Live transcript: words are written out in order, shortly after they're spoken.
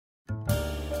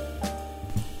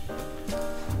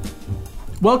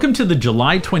Welcome to the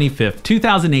July 25th,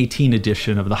 2018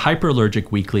 edition of the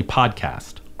Hyperallergic Weekly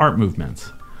podcast, Art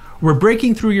Movements. We're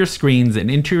breaking through your screens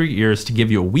and into your ears to give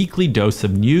you a weekly dose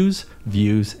of news,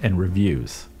 views, and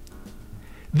reviews.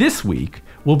 This week,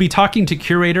 we'll be talking to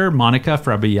curator Monika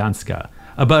Fabijanska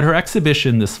about her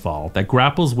exhibition this fall that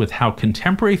grapples with how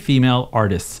contemporary female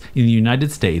artists in the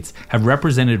United States have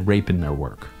represented rape in their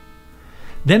work.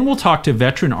 Then we'll talk to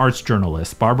veteran arts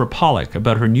journalist Barbara Pollock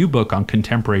about her new book on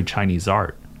contemporary Chinese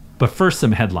art. But first,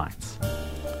 some headlines.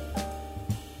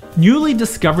 Newly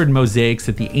discovered mosaics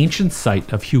at the ancient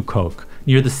site of Huqoq,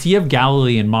 near the Sea of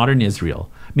Galilee in modern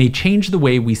Israel, may change the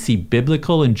way we see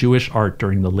biblical and Jewish art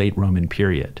during the late Roman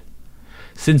period.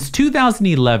 Since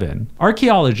 2011,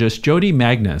 archaeologist Jody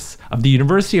Magnus of the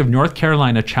University of North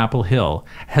Carolina, Chapel Hill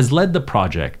has led the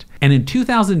project, and in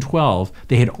 2012,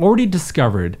 they had already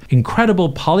discovered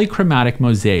incredible polychromatic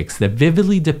mosaics that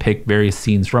vividly depict various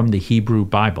scenes from the Hebrew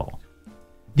Bible.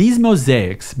 These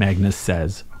mosaics, Magnus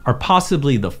says, are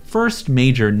possibly the first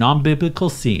major non-biblical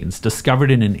scenes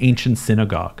discovered in an ancient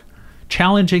synagogue,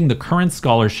 challenging the current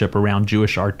scholarship around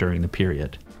Jewish art during the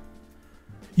period.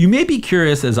 You may be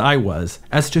curious, as I was,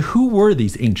 as to who were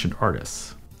these ancient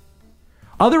artists.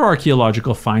 Other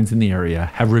archaeological finds in the area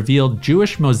have revealed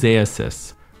Jewish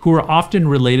mosaicists who are often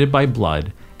related by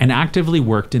blood and actively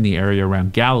worked in the area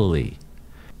around Galilee.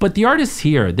 But the artists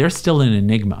here, they're still an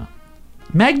enigma.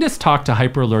 Magnus talked to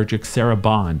Hyperallergic Sarah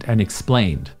Bond and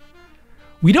explained,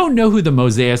 "We don't know who the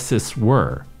mosaicists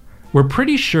were. We're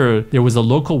pretty sure there was a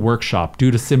local workshop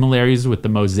due to similarities with the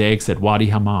mosaics at Wadi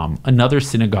Hammam, another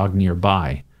synagogue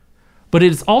nearby. But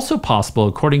it is also possible,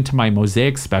 according to my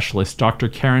mosaic specialist, Dr.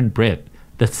 Karen Britt,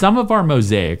 that some of our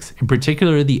mosaics, in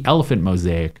particular the elephant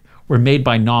mosaic, were made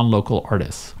by non-local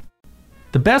artists."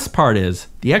 The best part is,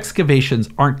 the excavations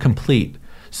aren't complete,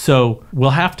 so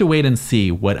we'll have to wait and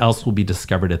see what else will be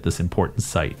discovered at this important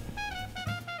site.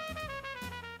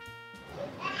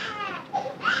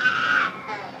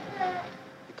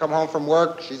 Come home from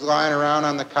work, she's lying around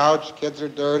on the couch, kids are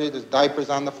dirty, there's diapers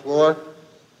on the floor.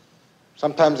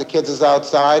 Sometimes the kids is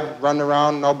outside, running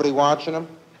around, nobody watching them.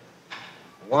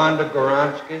 Wanda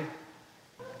Goronsky.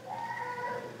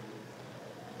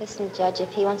 Listen, Judge,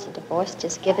 if he wants a divorce,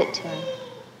 just give it to him.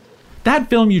 That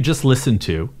film you just listened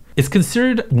to is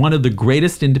considered one of the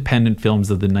greatest independent films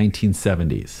of the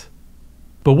 1970s.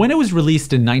 But when it was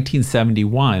released in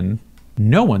 1971,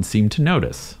 no one seemed to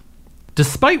notice.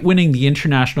 Despite winning the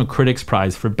International Critics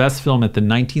Prize for Best Film at the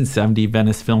 1970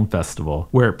 Venice Film Festival,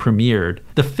 where it premiered,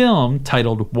 the film,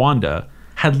 titled Wanda,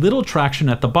 had little traction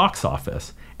at the box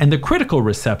office, and the critical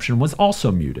reception was also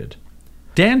muted.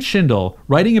 Dan Schindel,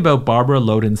 writing about Barbara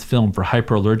Loden's film for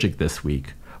Hyperallergic this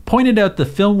week, pointed out the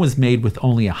film was made with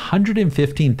only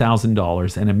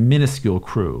 $115,000 and a minuscule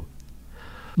crew.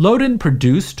 Loden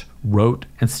produced, wrote,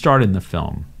 and starred in the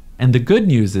film, and the good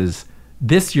news is,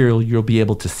 this year, you'll be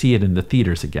able to see it in the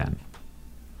theaters again.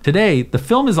 Today, the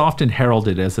film is often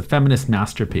heralded as a feminist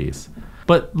masterpiece,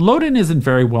 but Loden isn't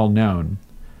very well known.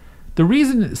 The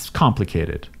reason is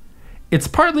complicated. It's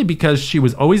partly because she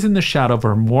was always in the shadow of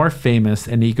her more famous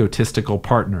and egotistical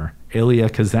partner, Elia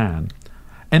Kazan,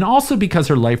 and also because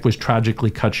her life was tragically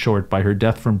cut short by her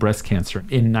death from breast cancer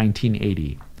in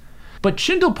 1980. But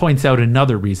Schindel points out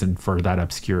another reason for that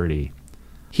obscurity.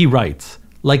 He writes,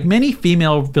 "Like many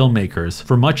female filmmakers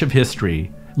for much of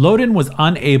history, Loden was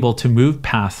unable to move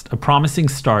past a promising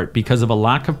start because of a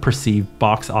lack of perceived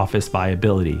box office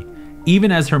viability,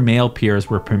 even as her male peers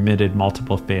were permitted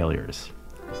multiple failures.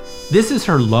 This is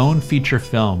her lone feature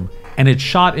film, and it's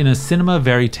shot in a cinema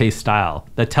verite style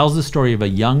that tells the story of a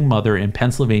young mother in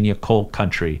Pennsylvania coal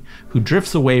country who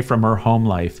drifts away from her home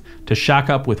life to shack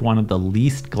up with one of the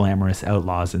least glamorous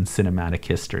outlaws in cinematic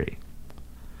history."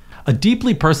 A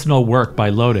deeply personal work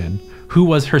by Loden, who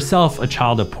was herself a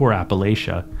child of poor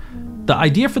Appalachia. The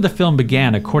idea for the film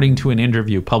began, according to an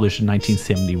interview published in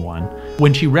 1971,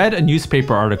 when she read a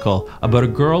newspaper article about a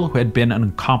girl who had been an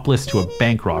accomplice to a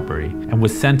bank robbery and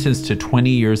was sentenced to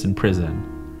 20 years in prison.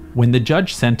 When the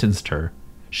judge sentenced her,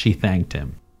 she thanked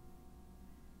him.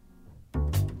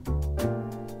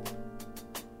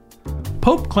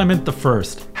 Pope Clement I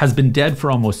has been dead for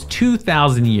almost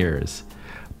 2,000 years.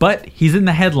 But he's in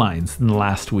the headlines in the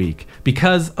last week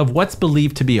because of what's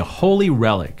believed to be a holy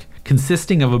relic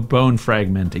consisting of a bone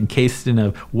fragment encased in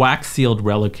a wax-sealed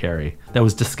reliquary that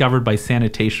was discovered by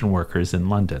sanitation workers in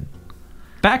London.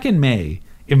 Back in May,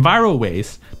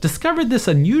 EnviroWaste discovered this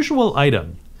unusual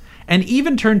item and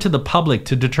even turned to the public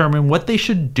to determine what they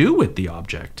should do with the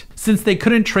object, since they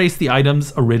couldn't trace the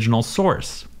item's original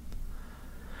source.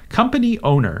 Company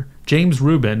owner James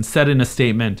Rubin said in a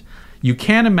statement, You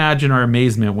can't imagine our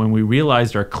amazement when we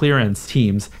realized our clearance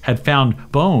teams had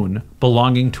found bone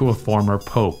belonging to a former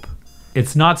pope.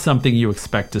 It's not something you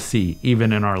expect to see,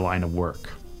 even in our line of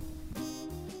work.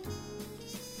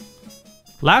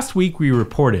 Last week, we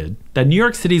reported that New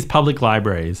York City's public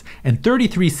libraries and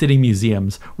 33 city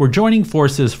museums were joining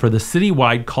forces for the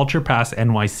citywide Culture Pass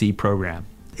NYC program.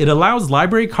 It allows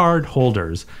library card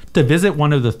holders to visit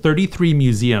one of the 33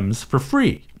 museums for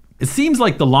free. It seems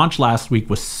like the launch last week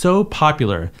was so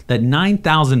popular that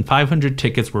 9,500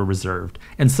 tickets were reserved,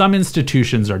 and some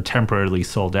institutions are temporarily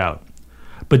sold out.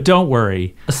 But don't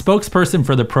worry, a spokesperson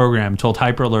for the program told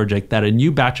Hyperallergic that a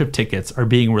new batch of tickets are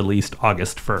being released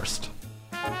August 1st.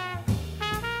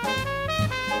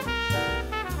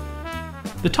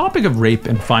 The topic of rape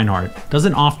and fine art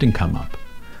doesn't often come up,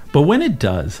 but when it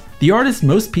does, the artist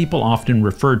most people often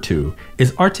refer to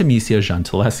is Artemisia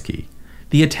Gentileschi,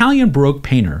 the Italian Baroque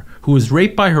painter who was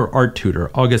raped by her art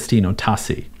tutor Agostino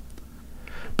Tassi.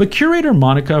 But curator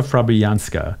Monika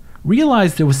Fabianska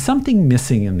realized there was something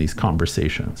missing in these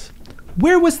conversations.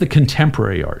 Where was the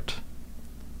contemporary art?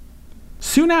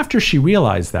 Soon after she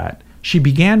realized that, she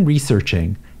began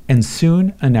researching, and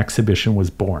soon an exhibition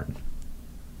was born.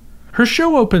 Her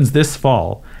show opens this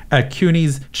fall at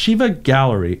CUNY's Shiva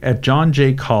Gallery at John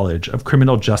Jay College of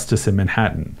Criminal Justice in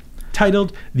Manhattan,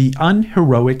 titled The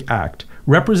Unheroic Act,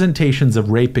 Representations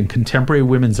of Rape in Contemporary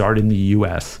Women's Art in the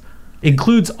U.S.,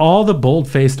 includes all the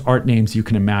bold-faced art names you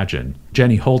can imagine: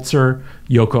 Jenny Holzer,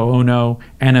 Yoko Ono,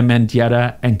 Anna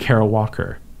Mendieta, and Kara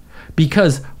Walker.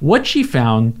 Because what she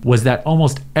found was that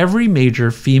almost every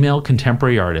major female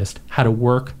contemporary artist had a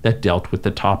work that dealt with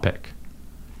the topic.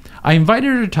 I invited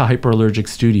her to Hyperallergic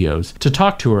Studios to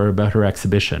talk to her about her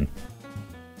exhibition.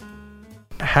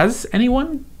 Has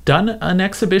anyone done an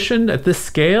exhibition at this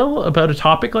scale about a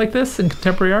topic like this in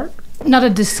contemporary art? Not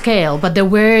at this scale, but there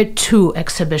were 2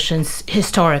 exhibitions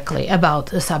historically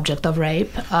about the subject of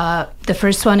rape. The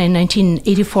first one in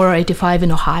 1984 or 85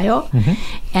 in Ohio,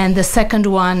 and the second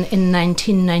one in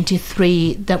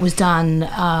 1993 that was done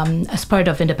as part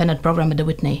of independent program at the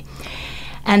Whitney.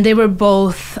 And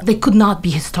they could not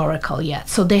be historical yet,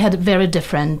 so they had very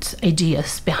different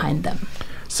ideas behind them.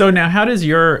 So now, how does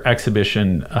your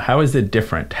exhibition, how is it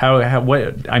different?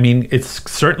 I mean,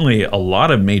 it's certainly a lot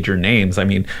of major names. I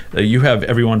mean, you have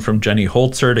everyone from Jenny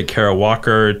Holzer to Kara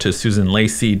Walker to Susan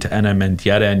Lacey to Anna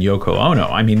Mendieta and Yoko Ono.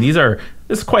 I mean, this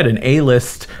is quite an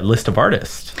A-list list of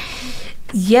artists.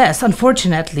 Yes,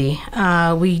 unfortunately,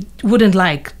 we wouldn't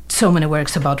like so many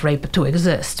works about rape to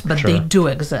exist, but They do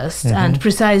exist. And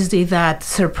precisely that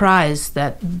surprise,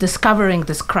 that discovering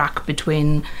this crack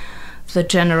between the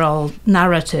general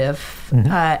narrative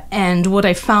and what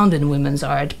I found in women's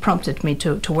art prompted me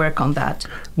to work on that.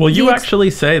 Well, you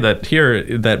actually say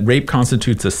that rape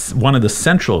constitutes one of the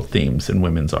central themes in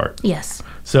women's art. Yes.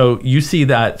 So you see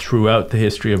that throughout the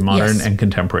history of modern and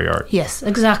contemporary art. Yes,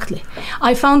 exactly.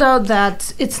 I found out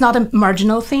that it's not a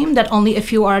marginal theme, that only a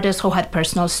few artists who had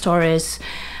personal stories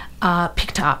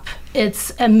picked up.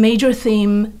 It's a major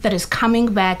theme that is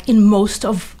coming back in most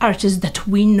of artists that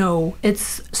we know.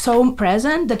 It's so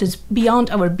present that it's beyond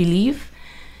our belief.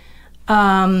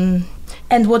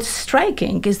 And what's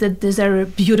striking is that these are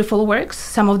beautiful works.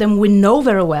 Some of them we know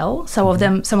very well. Some of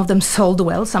them sold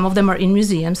well. Some of them are in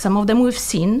museums. Some of them we've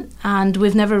seen, and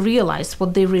we've never realized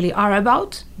what they really are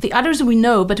about. The others we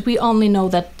know, but we only know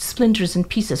that splinters and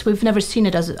pieces. We've never seen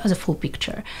it as a full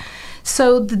picture.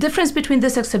 So the difference between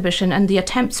this exhibition and the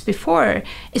attempts before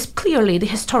is clearly the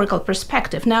historical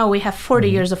perspective. Now we have 40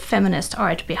 years of feminist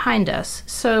art behind us.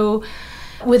 So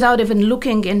without even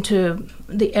looking into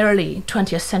the early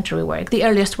 20th century work, the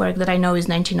earliest work that I know is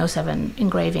 1907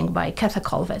 engraving by Ketha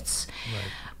Kollwitz. Right.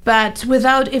 But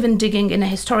without even digging in a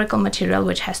historical material,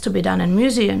 which has to be done in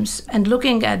museums, and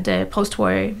looking at the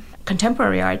post-war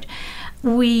contemporary art,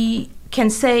 we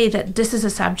can say that this is a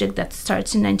subject that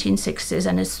starts in 1960s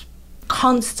and is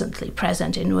constantly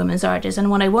present in women's artists. And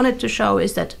what I wanted to show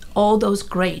is that all those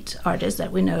great artists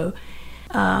that we know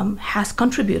has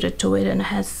contributed to it and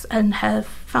have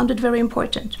found it very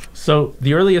important. So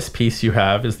the earliest piece you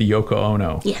have is the Yoko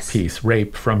Ono piece,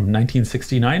 Rape, from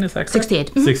 1969, is that correct? 68.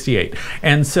 Mm-hmm. 68.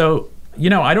 And so,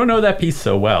 I don't know that piece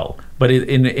so well, but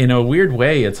in a weird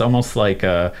way, it's almost like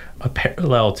a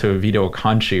parallel to Vito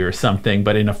Acconci or something,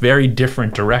 but in a very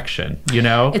different direction,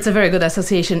 It's a very good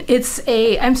association.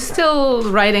 I'm still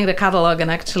writing the catalog, and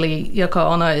actually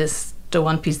Yoko Ono is the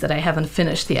one piece that I haven't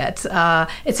finished yet.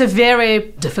 It's a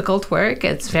very difficult work.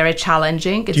 It's very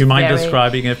challenging. Do you mind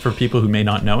describing it for people who may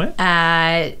not know it?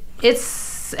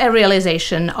 It's a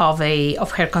realization of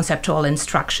her conceptual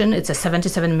instruction. It's a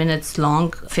 77 minutes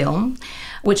long film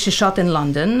which she shot in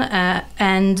London.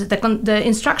 And the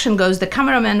instruction goes, the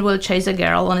cameraman will chase a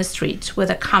girl on a street with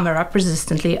a camera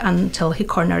persistently until he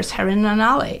corners her in an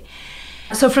alley.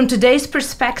 So from today's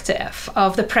perspective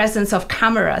of the presence of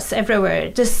cameras everywhere,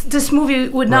 this movie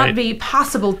would not be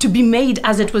possible to be made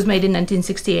as it was made in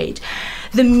 1968.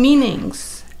 The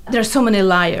meanings, there are so many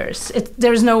layers.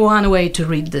 There's no one way to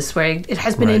read this, where it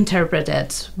has been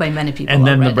interpreted by many people. And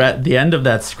then already. the end of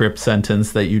that script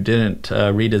sentence that you didn't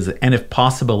read is, and if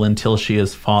possible, until she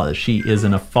is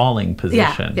in a falling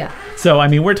position. Yeah. So, I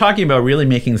mean, we're talking about really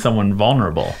making someone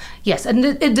vulnerable. Yes, and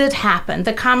it did happen.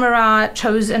 The camera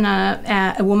chose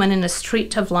a woman in the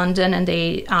street of London, and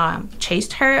they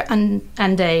chased her, and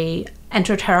they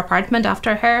entered her apartment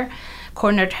after her,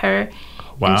 cornered her.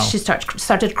 Wow. And she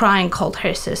started crying, called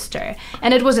her sister.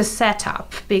 And it was a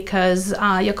setup because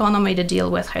Yoko Ono made a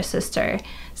deal with her sister.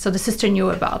 So the sister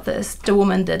knew about this. The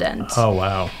woman didn't. Oh,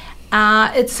 wow.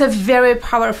 It's a very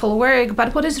powerful work,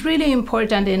 but what is really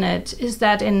important in it is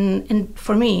that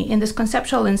for me, in this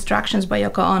conceptual instructions by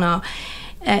Yoko Ono,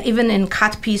 even in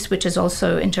Cut Piece, which is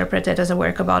also interpreted as a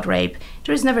work about rape,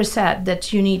 there is never said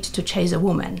that you need to chase a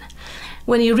woman.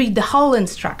 When you read the whole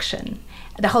instruction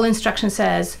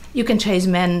says you can chase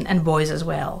men and boys as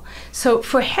well. So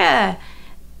for her,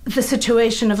 the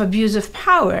situation of abuse of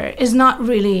power is not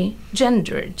really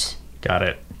gendered. Got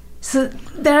it. So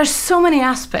there are so many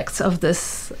aspects of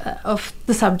this, of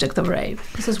the subject of rape.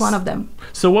 This is one of them.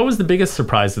 So what was the biggest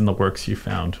surprise in the works you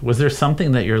found? Was there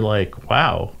something that you're like,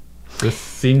 wow, this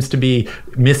seems to be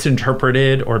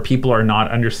misinterpreted, or people are not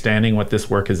understanding what this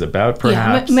work is about,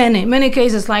 perhaps? Yeah, many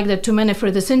cases like that, too many for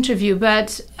this interview.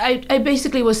 But I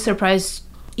basically was surprised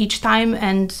each time,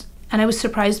 and I was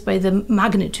surprised by the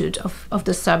magnitude of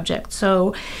the subject.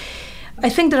 So I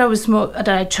think that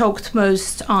I choked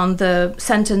most on the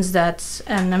sentence that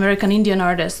an American Indian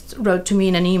artist wrote to me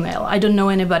in an email. I don't know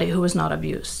anybody who was not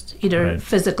abused, either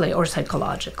physically or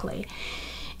psychologically.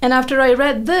 And after I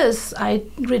read this, I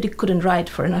really couldn't write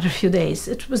for another few days.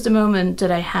 It was the moment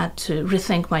that I had to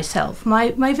rethink myself.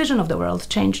 My vision of the world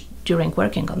changed during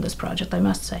working on this project, I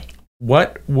must say.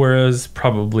 What was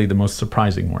probably the most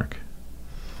surprising work?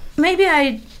 Maybe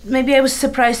I was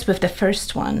surprised with the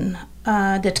first one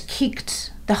that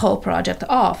kicked the whole project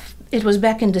off. It was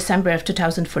back in December of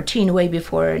 2014, way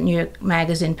before New York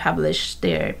Magazine published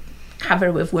their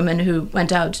cover with women who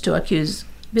went out to accuse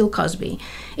Bill Cosby.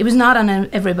 It was not on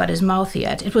everybody's mouth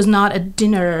yet. It was not a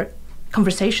dinner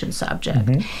conversation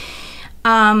subject.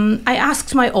 I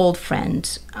asked my old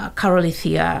friend, Carol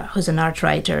Thea, who's an art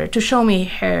writer, to show me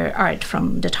her art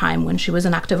from the time when she was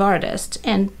an active artist.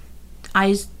 And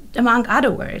among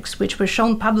other works, which were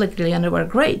shown publicly and they were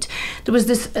great, there was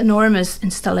this enormous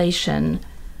installation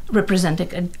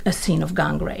representing a scene of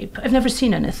gang rape. I've never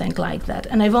seen anything like that.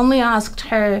 And I've only asked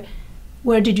her,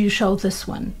 where did you show this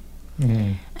one?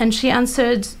 And she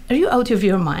answered, are you out of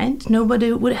your mind?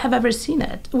 Nobody would have ever seen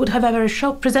it, would have ever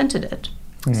presented it.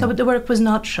 So the work was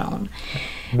not shown.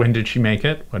 When did she make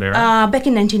it? What era? Back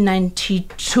in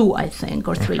 1992, I think,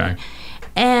 or 3. Okay.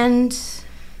 And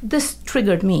this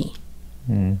triggered me.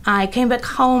 I came back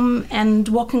home, and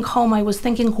walking home, I was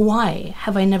thinking, why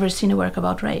have I never seen a work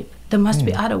about rape? There must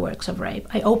be other works of rape.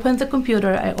 I opened the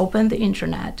computer, I opened the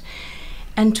internet,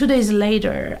 and 2 days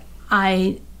later,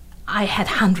 I had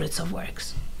hundreds of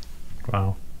works.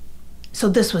 Wow. So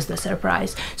this was the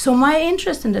surprise. So my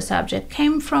interest in the subject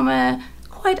came from a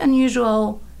quite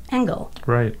unusual angle.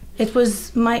 Right. It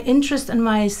was my interest and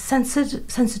my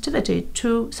sensitivity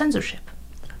to censorship.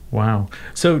 Wow.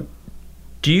 So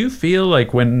do you feel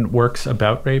like when works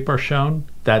about rape are shown,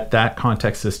 that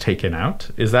context is taken out?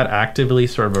 Is that actively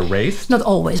sort of erased? Not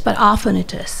always, but often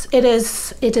it is. It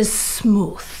is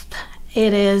smoothed.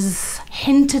 It is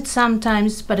hinted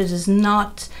sometimes, but it is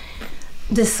not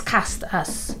discussed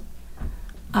as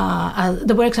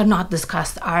the works are not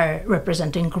discussed are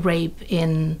representing rape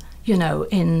in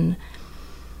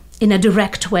a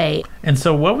direct way. And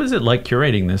so what was it like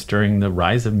curating this during the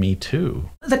rise of Me Too?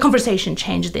 The conversation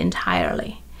changed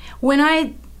entirely. When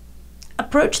I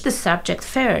approached the subject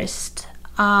first,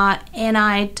 and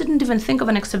I didn't even think of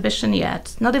an exhibition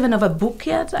yet, not even of a book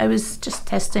yet. I was just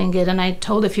testing it, and I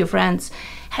told a few friends,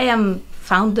 hey,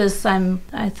 found this,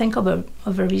 I think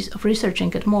of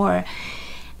researching it more.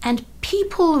 And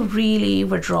people really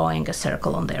were drawing a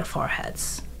circle on their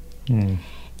foreheads.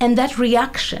 And that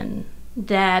reaction,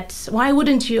 that why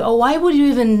would you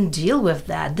even deal with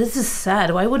that? This is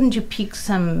sad. Why wouldn't you pick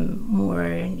some more,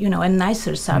 a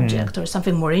nicer subject or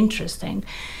something more interesting?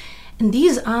 And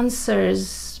these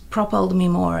answers propelled me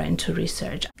more into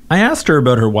research. I asked her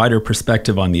about her wider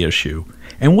perspective on the issue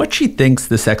and what she thinks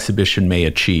this exhibition may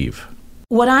achieve.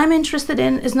 What I'm interested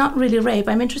in is not really rape.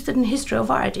 I'm interested in history of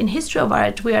art. In history of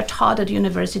art, we are taught at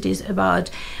universities about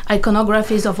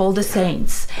iconographies of all the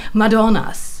saints,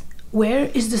 Madonnas.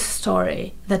 Where is the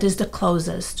story that is the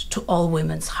closest to all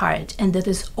women's heart and that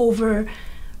is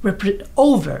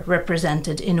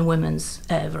over-represented in women's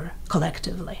ever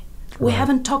collectively? We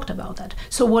haven't talked about that.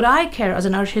 So what I care as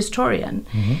an art historian,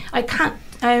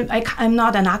 I'm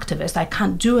not an activist. I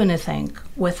can't do anything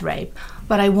with rape,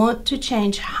 but I want to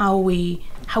change how we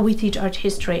teach art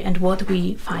history and what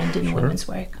we find in women's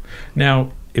work.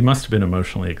 Now, it must have been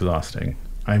emotionally exhausting.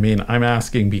 I mean, I'm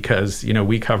asking because,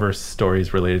 we cover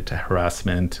stories related to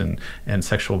harassment and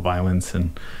sexual violence.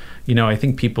 And, I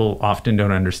think people often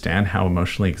don't understand how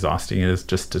emotionally exhausting it is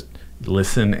just to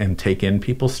listen and take in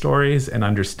people's stories and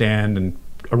understand and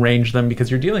arrange them,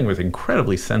 because you're dealing with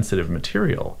incredibly sensitive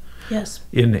material. Yes.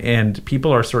 And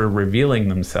people are sort of revealing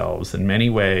themselves in many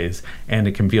ways, and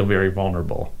it can feel very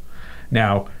vulnerable.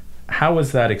 Now, how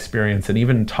was that experience? And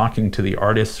even talking to the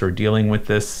artists or dealing with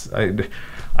this,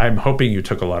 I'm hoping you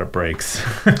took a lot of breaks.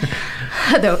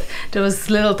 There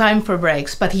was little time for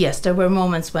breaks, but yes, there were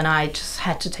moments when I just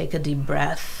had to take a deep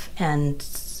breath and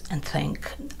think.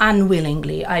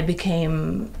 Unwillingly, I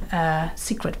became a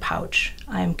secret pouch.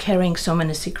 I'm carrying so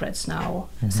many secrets now.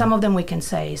 Mm-hmm. Some of them we can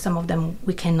say, some of them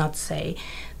we cannot say.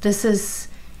 This is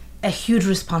a huge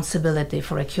responsibility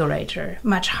for a curator,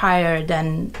 much higher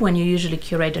than when you usually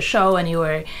curate a show and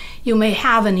you may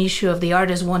have an issue of the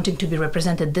artist wanting to be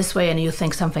represented this way and you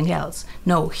think something else.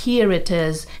 No, here it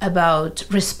is about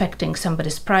respecting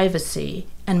somebody's privacy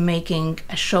and making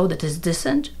a show that is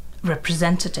decent,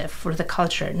 representative for the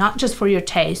culture, not just for your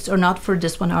taste or not for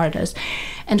this one artist,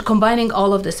 and combining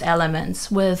all of these elements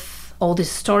with all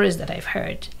these stories that I've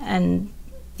heard. And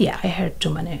yeah, I heard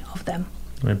too many of them.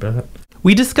 I bet.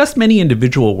 We discussed many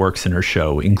individual works in her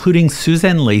show, including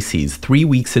Suzanne Lacey's 3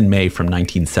 Weeks in May from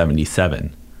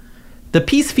 1977. The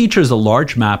piece features a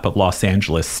large map of Los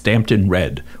Angeles stamped in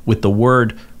red with the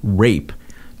word rape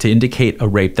to indicate a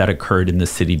rape that occurred in the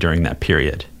city during that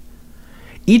period.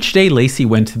 Each day, Lacey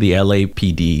went to the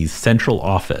LAPD's central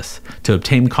office to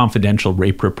obtain confidential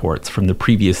rape reports from the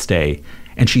previous day,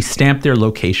 and she stamped their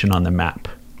location on the map.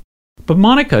 But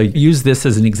Monica used this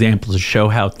as an example to show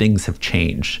how things have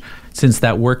changed since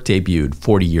that work debuted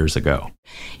 40 years ago.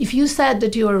 If you said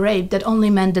that you were raped, that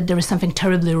only meant that there was something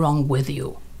terribly wrong with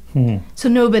you. So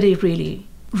nobody really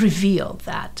revealed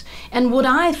that. And what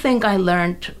I think I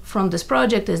learned from this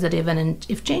project is that even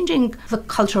if changing the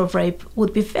culture of rape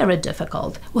would be very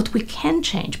difficult, what we can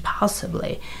change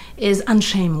possibly is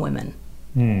unshame women.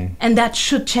 And that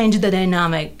should change the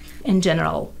dynamic in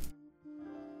general.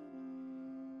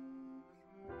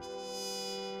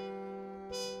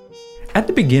 At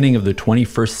the beginning of the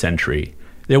 21st century,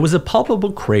 there was a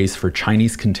palpable craze for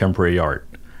Chinese contemporary art,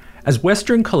 as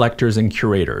Western collectors and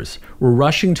curators were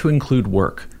rushing to include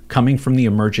work coming from the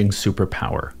emerging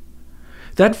superpower.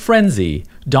 That frenzy,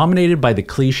 dominated by the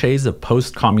cliches of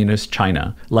post-communist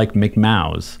China, like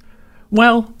McMao's,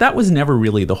 well, that was never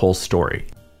really the whole story.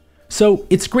 So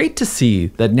it's great to see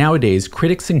that nowadays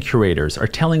critics and curators are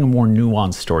telling a more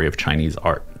nuanced story of Chinese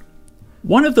art.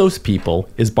 One of those people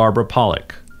is Barbara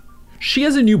Pollock. She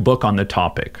has a new book on the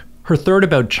topic, her third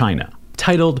about China,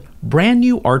 titled Brand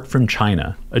New Art from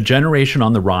China, A Generation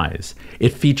on the Rise.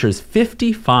 It features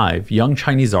 55 young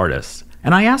Chinese artists,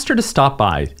 and I asked her to stop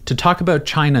by to talk about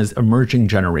China's emerging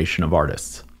generation of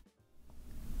artists.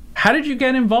 How did you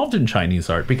get involved in Chinese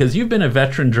art? Because you've been a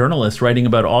veteran journalist writing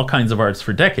about all kinds of arts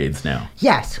for decades now.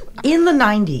 Yes. In the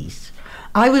 90s,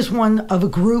 I was one of a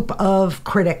group of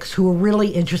critics who were really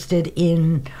interested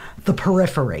in the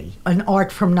periphery, and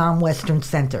art from non-Western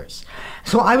centers.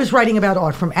 So I was writing about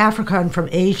art from Africa and from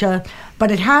Asia, but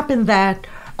it happened that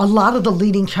a lot of the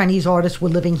leading Chinese artists were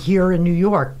living here in New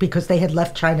York because they had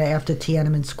left China after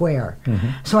Tiananmen Square.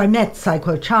 So I met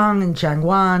Saiko Chang and Zhang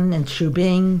Wan and Xu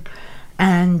Bing,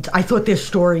 and I thought their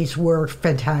stories were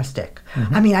fantastic.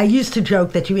 I mean, I used to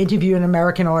joke that you interview an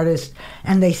American artist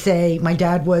and they say, my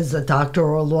dad was a doctor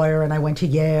or a lawyer and I went to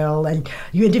Yale. And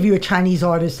you interview a Chinese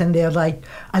artist and they're like,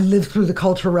 I lived through the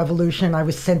Cultural Revolution. I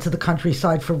was sent to the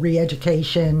countryside for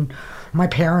re-education. My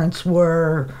parents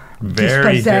were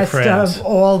dispossessed of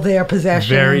all their possessions.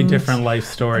 Very different life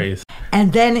stories.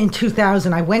 And then in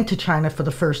 2000, I went to China for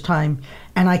the first time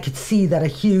and I could see that a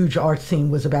huge art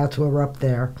scene was about to erupt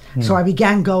there. So I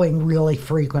began going really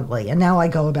frequently, and now I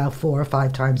go about 4 or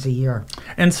 5 times a year.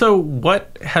 And so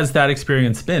what has that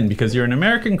experience been? Because you're an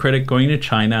American critic going to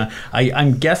China.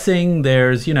 I'm guessing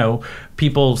there's,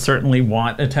 people certainly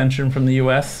want attention from the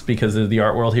U.S. because the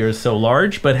art world here is so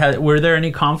large. But were there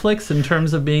any conflicts in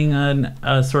terms of being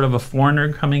a sort of a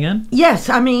foreigner coming in? Yes,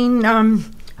 I mean,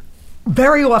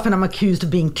 very often I'm accused of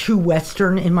being too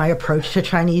Western in my approach to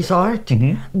Chinese art,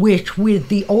 which with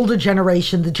the older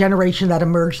generation, the generation that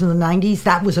emerged in the 90s,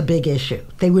 that was a big issue.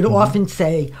 They would often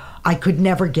say I could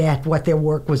never get what their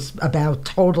work was about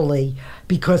totally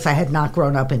because I had not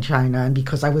grown up in China and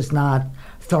because I was not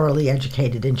thoroughly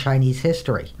educated in Chinese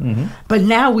history. But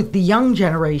now with the young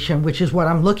generation, which is what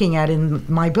I'm looking at in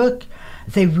my book,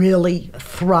 they really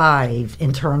thrive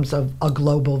in terms of a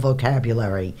global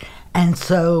vocabulary. And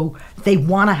so they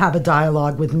want to have a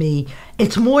dialogue with me.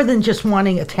 It's more than just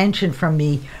wanting attention from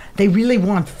me. They really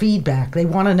want feedback. They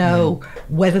want to know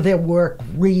whether their work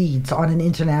reads on an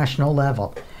international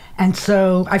level. And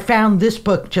so I found this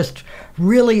book just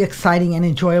really exciting and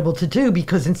enjoyable to do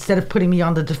because instead of putting me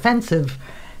on the defensive,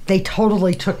 they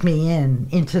totally took me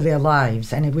into their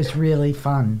lives, and it was really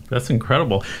fun. That's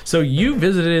incredible. So you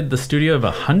visited the studio of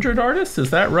 100 artists, is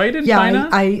that right, in China?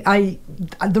 Yeah,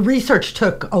 the research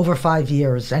took over 5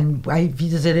 years, and I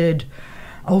visited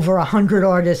over 100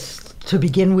 artists to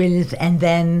begin with, and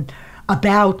then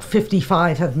about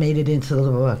 55 have made it into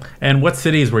the book. And what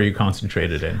cities were you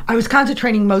concentrated in? I was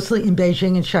concentrating mostly in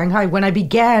Beijing and Shanghai. When I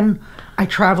began, I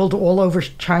traveled all over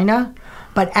China.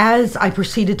 But as I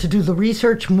proceeded to do the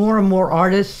research, more and more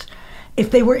artists,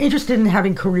 if they were interested in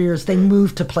having careers, they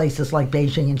moved to places like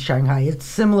Beijing and Shanghai. It's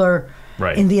similar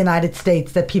in the United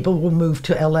States that people will move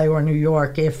to LA or New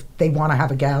York if they want to have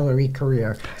a gallery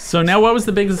career. So now what was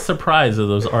the biggest surprise of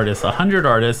those artists? 100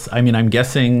 artists, I mean, I'm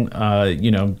guessing,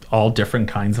 all different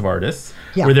kinds of artists.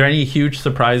 Yeah. Were there any huge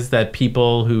surprise that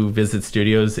people who visit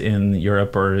studios in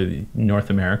Europe or North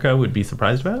America would be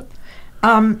surprised about?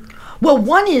 Well,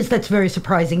 one is that's very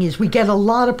surprising is we get a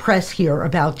lot of press here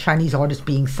about Chinese artists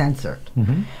being censored.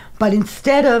 But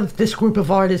instead of this group of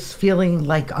artists feeling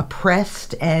like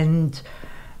oppressed and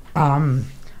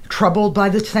troubled by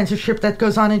the censorship that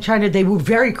goes on in China, they were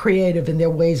very creative in their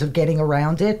ways of getting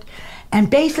around it and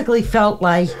basically felt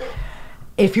like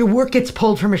if your work gets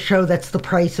pulled from a show, that's the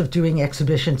price of doing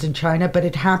exhibitions in China. But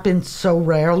it happens so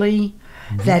rarely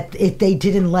that they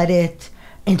didn't let it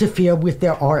interfere with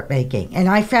their art making. And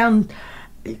I found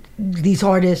these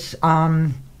artists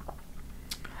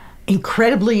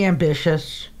incredibly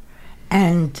ambitious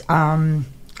and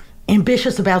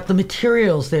ambitious about the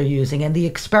materials they're using and the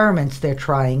experiments they're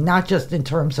trying, not just in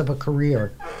terms of a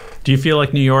career. Do you feel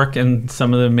like New York and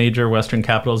some of the major Western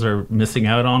capitals are missing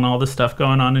out on all this stuff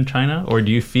going on in China? Or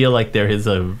do you feel like there is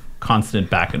a constant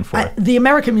back and forth? The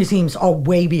American museums are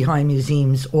way behind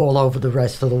museums all over the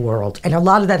rest of the world. And a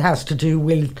lot of that has to do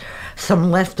with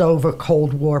some leftover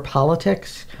Cold War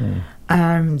politics.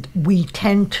 And we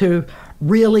tend to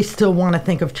really still want to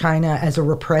think of China as a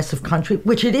repressive country,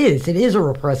 which it is. It is a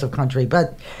repressive country.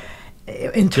 But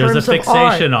in terms of art, there's a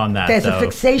fixation on that. There's a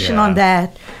fixation on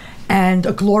that. And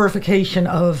a glorification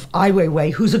of Ai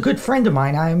Weiwei, who's a good friend of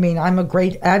mine. I mean, I'm a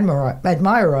great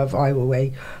admirer of Ai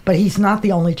Weiwei, but he's not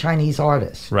the only Chinese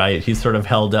artist. Right. He's sort of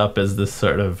held up as this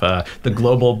sort of the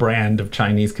global brand of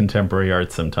Chinese contemporary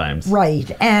art sometimes.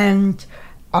 Right. And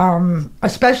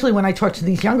especially when I talk to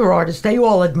these younger artists, they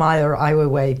all admire Ai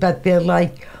Weiwei, but they're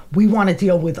like, we want to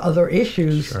deal with other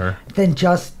issues than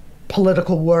just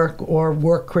political work or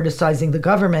work criticizing the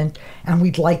government, and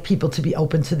we'd like people to be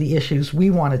open to the issues we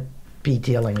want to be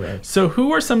dealing with. So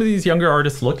who are some of these younger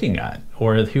artists looking at,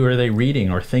 or who are they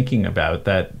reading or thinking about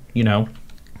that,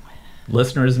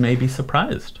 listeners may be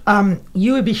surprised?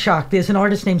 You would be shocked. There's an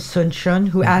artist named Sun Shun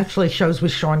who actually shows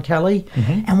with Sean Kelly,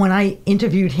 and when I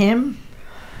interviewed him,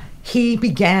 he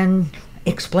began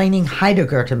explaining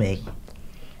Heidegger to me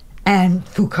and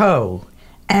Foucault,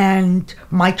 and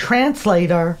my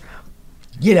translator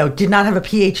did not have a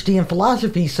PhD in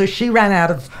philosophy, so she ran out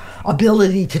of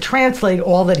ability to translate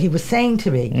all that he was saying to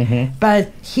me.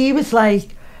 But he was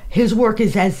like, his work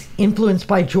is as influenced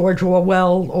by George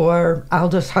Orwell or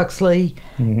Aldous Huxley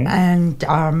and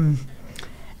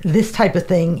this type of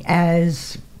thing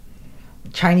as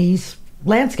Chinese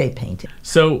landscape painting.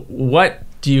 So what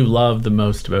do you love the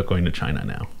most about going to China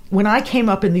now? When I came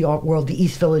up in the art world, the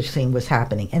East Village scene was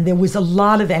happening, and there was a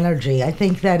lot of energy. I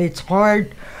think that it's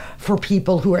hard for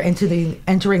people who are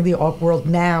entering the art world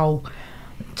now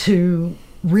to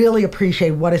really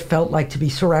appreciate what it felt like to be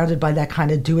surrounded by that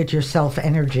kind of do-it-yourself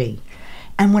energy.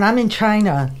 And when I'm in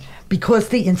China, because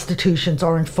the institutions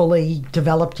aren't fully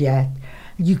developed yet,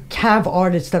 you have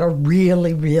artists that are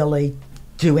really, really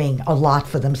doing a lot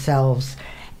for themselves,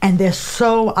 and they're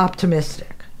so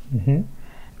optimistic.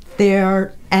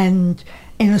 And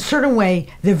in a certain way,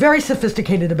 they're very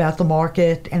sophisticated about the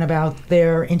market and about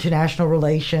their international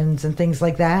relations and things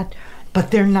like that,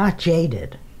 but they're not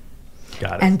jaded.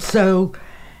 Got it. And so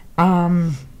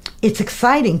it's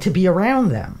exciting to be around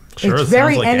them. Sure, it's it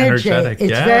very sounds like energetic.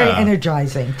 It's Yeah. very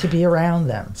energizing to be around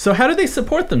them. So how do they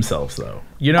support themselves, though?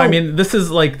 You know, I mean, this is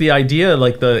like the idea,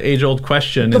 like the age-old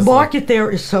question. The is market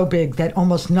there is so big that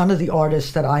almost none of the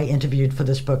artists that I interviewed for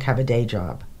this book have a day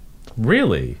job.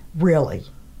 Really? Really.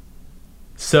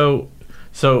 So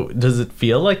does it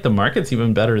feel like the market's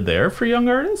even better there for young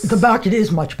artists? The market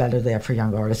is much better there for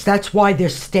young artists. That's why they're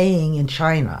staying in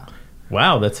China.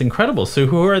 Wow, that's incredible. So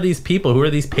who are these people? Who are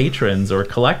these patrons or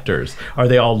collectors? Are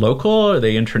they all local? Are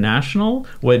they international?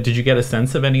 What, did you get a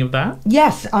sense of any of that?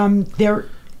 Yes, and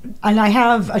I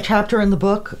have a chapter in the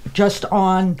book just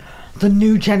on the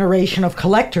new generation of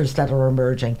collectors that are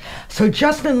emerging. So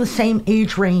just in the same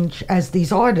age range as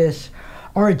these artists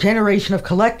are a generation of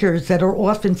collectors that are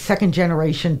often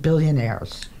second-generation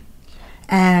billionaires.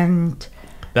 And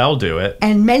That'll do it.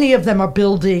 And many of them are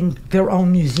building their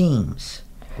own museums.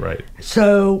 Right.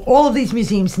 So all of these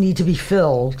museums need to be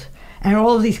filled, and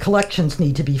all of these collections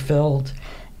need to be filled.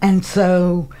 And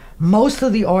so most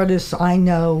of the artists I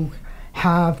know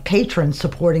have patrons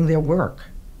supporting their work.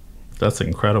 That's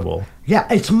incredible. Yeah,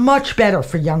 it's much better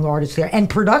for young artists there. And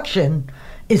production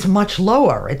is much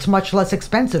lower. It's much less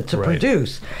expensive to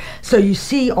produce. So you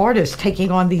see artists taking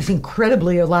on these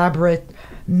incredibly elaborate,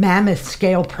 mammoth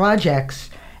scale projects,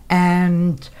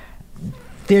 and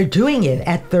they're doing it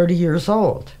at 30 years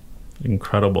old.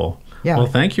 Incredible. Yeah. Well,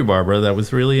 thank you, Barbara. That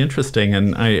was really interesting.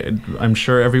 And I'm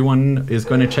sure everyone is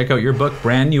going to check out your book,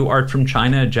 Brand New Art from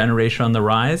China, A Generation on the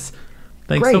Rise.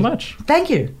 Thanks so Great. much. Thank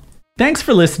you. Thanks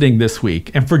for listening this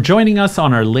week and for joining us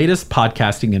on our latest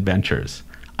podcasting adventures.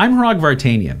 I'm Hrag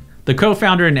Vartanian, the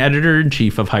co-founder and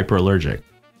editor-in-chief of Hyperallergic.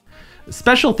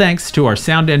 Special thanks to our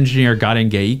sound engineer Garen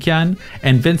Geikian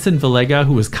and Vincent Villega,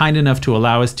 who was kind enough to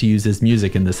allow us to use his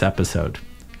music in this episode.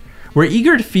 We're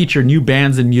eager to feature new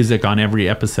bands and music on every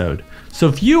episode, so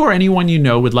if you or anyone you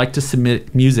know would like to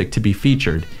submit music to be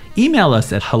featured, email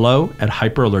us at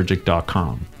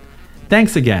hello@hyperallergic.com.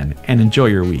 Thanks again, and enjoy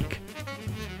your week.